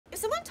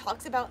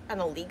talks about an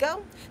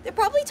oligo, they're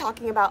probably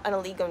talking about an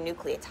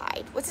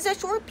oligonucleotide, which is a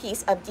short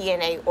piece of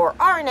DNA or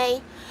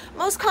RNA.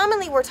 Most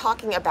commonly, we're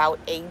talking about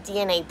a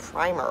DNA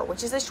primer,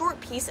 which is a short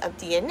piece of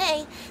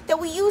DNA that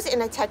we use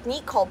in a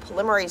technique called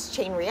polymerase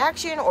chain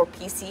reaction, or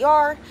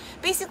PCR.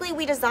 Basically,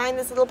 we design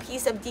this little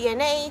piece of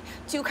DNA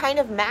to kind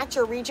of match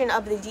a region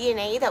of the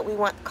DNA that we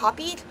want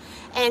copied,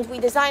 and we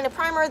design a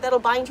primer that'll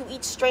bind to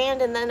each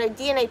strand, and then a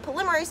DNA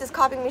polymerase, this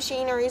copying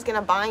machinery, is going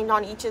to bind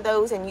on each of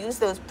those and use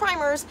those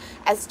primers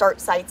as start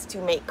sites to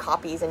make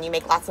copies, and you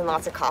make lots and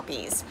lots of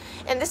copies.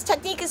 And this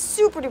technique is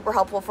super duper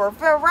helpful for a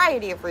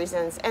variety of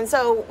reasons, and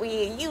so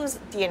we use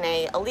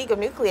DNA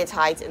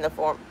oligonucleotides in the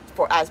form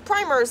as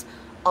primers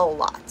a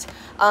lot.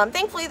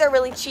 Thankfully, they're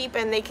really cheap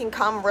and they can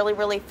come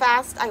really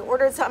fast. I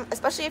ordered some,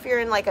 especially if you're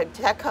in like a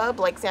tech hub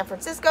like San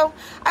Francisco.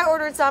 I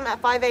ordered some at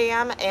 5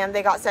 a.m. and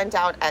they got sent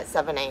out at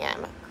 7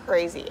 a.m.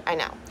 Crazy, I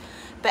know.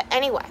 But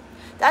anyway,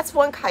 that's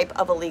one type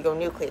of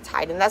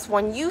oligonucleotide, and that's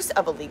one use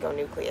of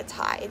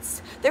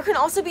oligonucleotides. There can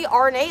also be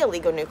RNA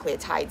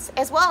oligonucleotides,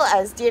 as well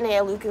as DNA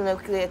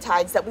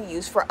oligonucleotides that we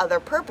use for other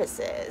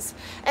purposes.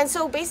 And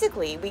so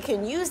basically, we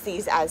can use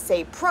these as,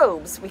 say,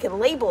 probes. We can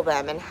label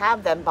them and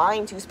have them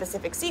bind to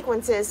specific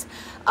sequences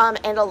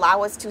and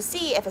allow us to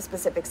see if a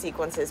specific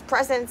sequence is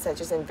present,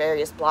 such as in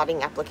various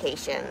blotting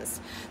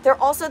applications. There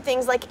are also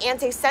things like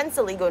antisense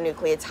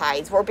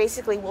oligonucleotides, where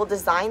basically we'll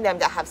design them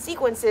to have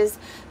sequences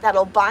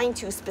that'll bind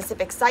to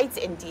specific sites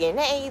in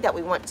DNA that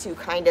we want to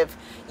kind of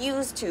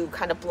use to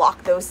kind of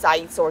block those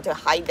sites or to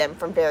hide them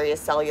from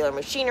various cellular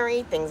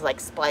machinery, things like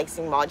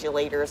splicing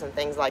modulators and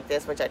things like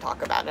this, which I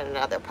talk about in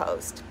another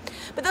post.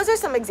 But those are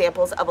some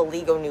examples of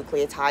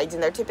oligonucleotides,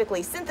 and they're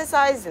typically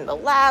synthesized in the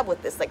lab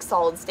with this like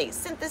solid state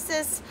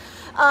synthesis.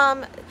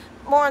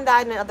 More on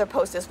that in another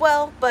post as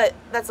well, but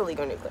that's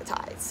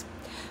oligonucleotides.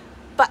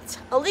 But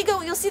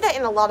oligo, you'll see that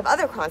in a lot of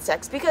other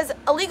contexts, because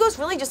oligo is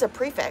really just a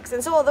prefix.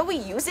 And so although we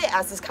use it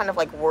as this kind of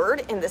like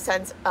word in the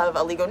sense of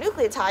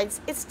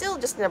oligonucleotides, it's still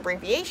just an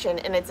abbreviation,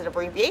 and it's an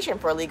abbreviation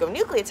for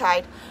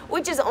oligonucleotide,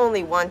 which is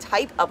only one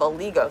type of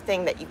oligo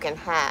thing that you can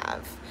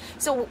have.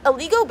 So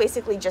oligo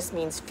basically just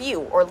means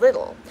few or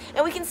little.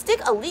 And we can stick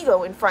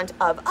oligo in front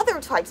of other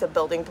types of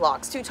building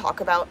blocks to talk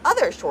about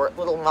other short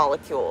little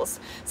molecules,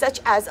 such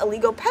as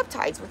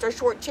oligopeptides, which are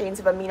short chains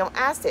of amino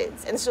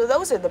acids. And so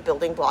those are the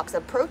building blocks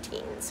of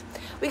proteins.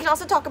 We can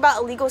also talk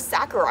about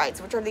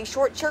oligosaccharides, which are these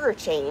short sugar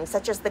chains,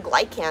 such as the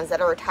glycans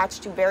that are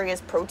attached to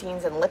various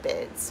proteins and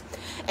lipids.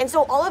 And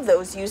so all of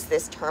those use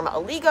this term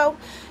oligo,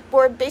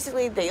 where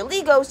basically the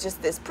oligo is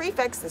just this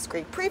prefix, this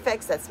Greek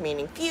prefix that's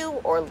meaning few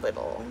or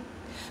little.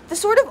 The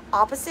sort of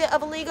opposite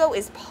of oligo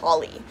is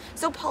poly.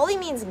 So poly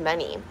means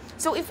many.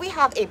 So if we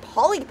have a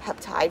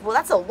polypeptide, well,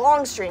 that's a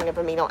long string of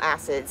amino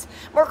acids.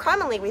 More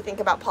commonly, we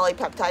think about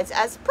polypeptides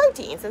as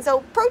proteins. And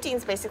so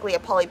protein's basically a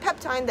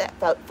polypeptide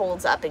that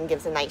folds up and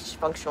gives a nice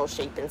functional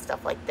shape and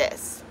stuff like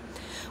this.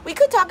 We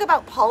could talk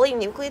about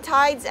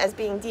polynucleotides as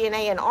being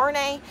DNA and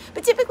RNA,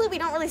 but typically we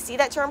don't really see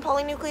that term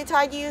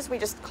polynucleotide used. We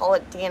just call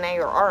it DNA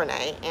or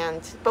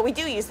RNA, but we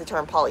do use the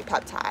term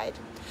polypeptide.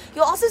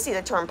 You'll also see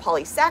the term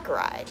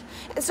polysaccharide.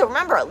 And so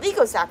remember,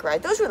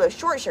 oligosaccharide, those were those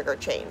short sugar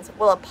chains.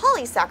 Well, a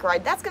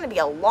polysaccharide, that's going to be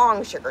a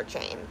long sugar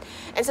chain.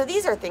 And so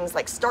these are things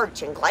like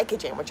starch and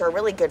glycogen, which are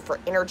really good for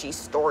energy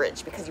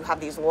storage because you have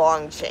these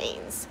long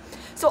chains.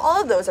 So all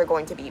of those are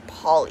going to be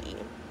poly.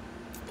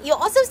 You'll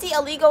also see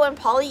oligo and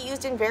poly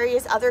used in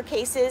various other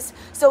cases.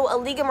 So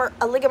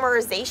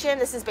oligomerization,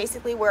 this is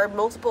basically where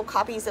multiple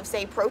copies of,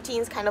 say,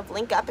 proteins kind of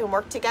link up and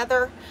work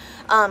together.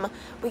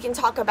 We can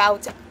talk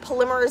about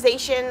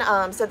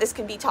polymerization. So this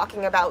could be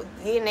talking about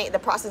DNA, the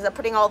process of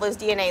putting all those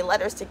DNA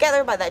letters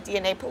together by that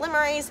DNA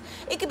polymerase.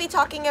 It could be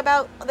talking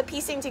about the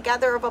piecing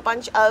together of a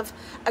bunch of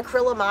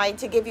acrylamide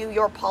to give you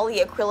your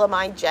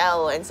polyacrylamide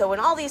gel. And so in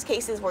all these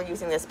cases, we're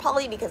using this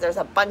poly because there's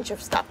a bunch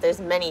of stuff. There's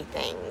many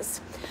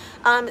things.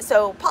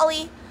 So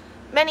poly,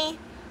 many,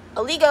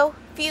 oligo,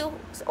 few,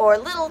 or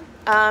little.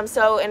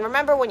 And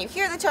remember, when you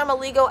hear the term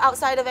oligo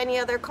outside of any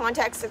other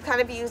context, it's kind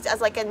of used as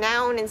like a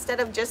noun instead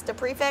of just a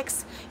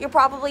prefix. You're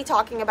probably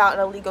talking about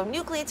an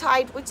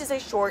oligonucleotide, which is a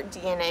short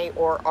DNA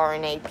or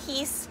RNA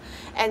piece.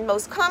 And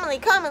most commonly,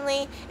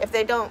 if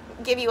they don't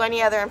give you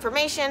any other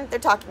information, they're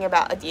talking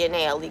about a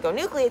DNA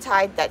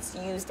oligonucleotide that's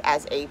used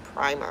as a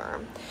primer.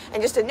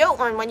 And just a note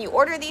on when you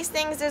order these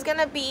things, there's going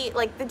to be,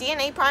 like, the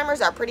DNA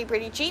primers are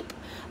pretty cheap.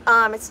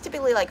 It's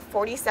typically like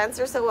 40 cents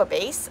or so a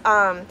base.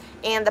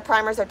 And the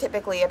primers are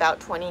typically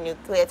about 20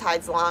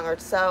 nucleotides long or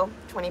so,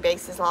 20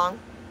 bases long.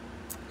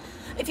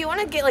 If you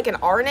want to get like an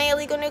RNA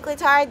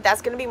oligonucleotide,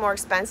 that's going to be more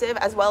expensive,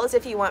 as well as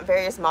if you want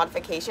various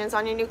modifications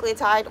on your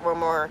nucleotide or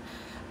more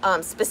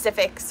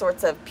specific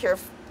sorts of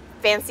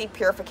fancy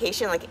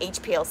purification like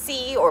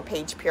HPLC or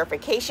page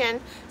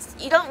purification.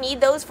 You don't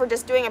need those for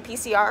just doing a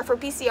PCR. For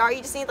PCR,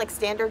 you just need like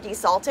standard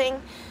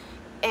desalting.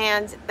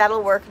 and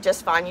that'll work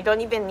just fine. You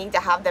don't even need to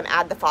have them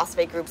add the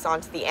phosphate groups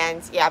onto the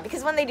end. Yeah,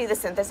 because when they do the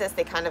synthesis,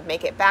 they kind of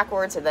make it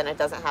backwards, so then it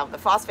doesn't have the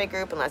phosphate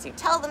group unless you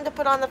tell them to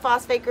put on the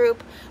phosphate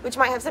group, which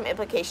might have some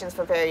implications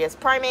for various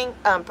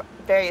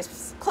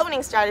various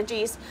cloning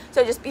strategies,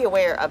 so just be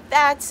aware of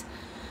that.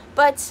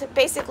 But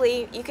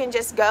basically, you can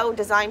just go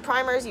design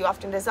primers. You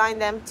often design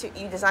them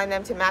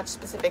to match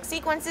specific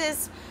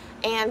sequences,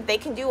 and they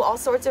can do all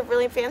sorts of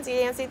really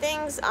fancy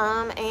things,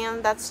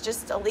 and that's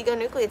just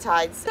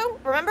oligonucleotides. So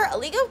remember,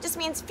 oligo just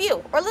means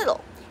few or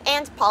little,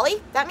 and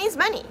poly, that means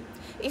many.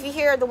 If you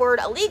hear the word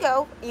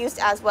oligo used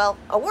as, well,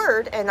 a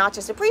word and not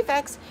just a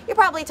prefix, you're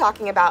probably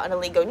talking about an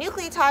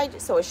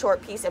oligonucleotide, so a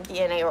short piece of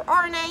DNA or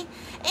RNA.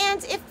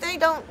 And if they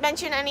don't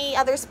mention any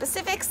other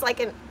specifics, like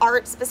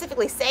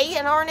specifically say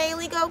an RNA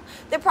oligo,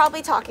 they're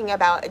probably talking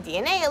about a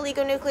DNA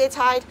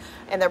oligonucleotide,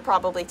 and they're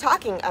probably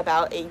talking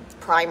about a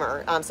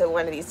primer, so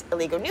one of these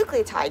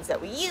oligonucleotides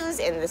that we use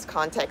in this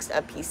context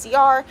of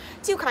PCR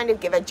to kind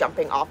of give a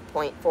jumping off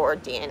point for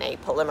DNA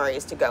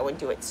polymerase to go and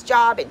do its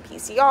job in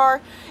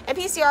PCR. And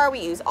PCR we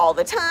use all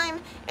the time,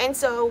 and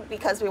so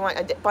because we want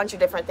a bunch of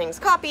different things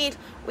copied,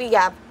 we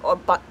have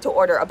to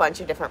order a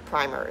bunch of different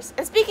primers.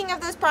 And speaking of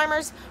those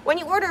primers, when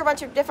you order a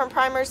bunch of different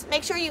primers,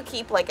 make sure you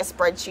keep like a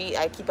spreadsheet.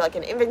 I keep like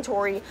an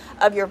inventory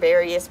of your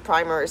various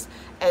primers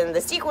and the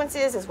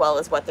sequences as well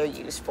as what they're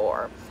used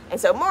for. And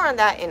so more on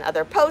that in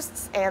other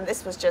posts, and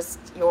this was just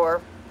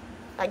your,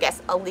 I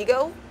guess,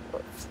 oligo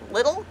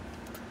little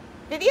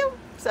video.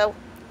 So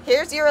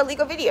here's your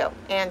oligo video,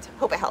 and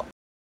hope it helped.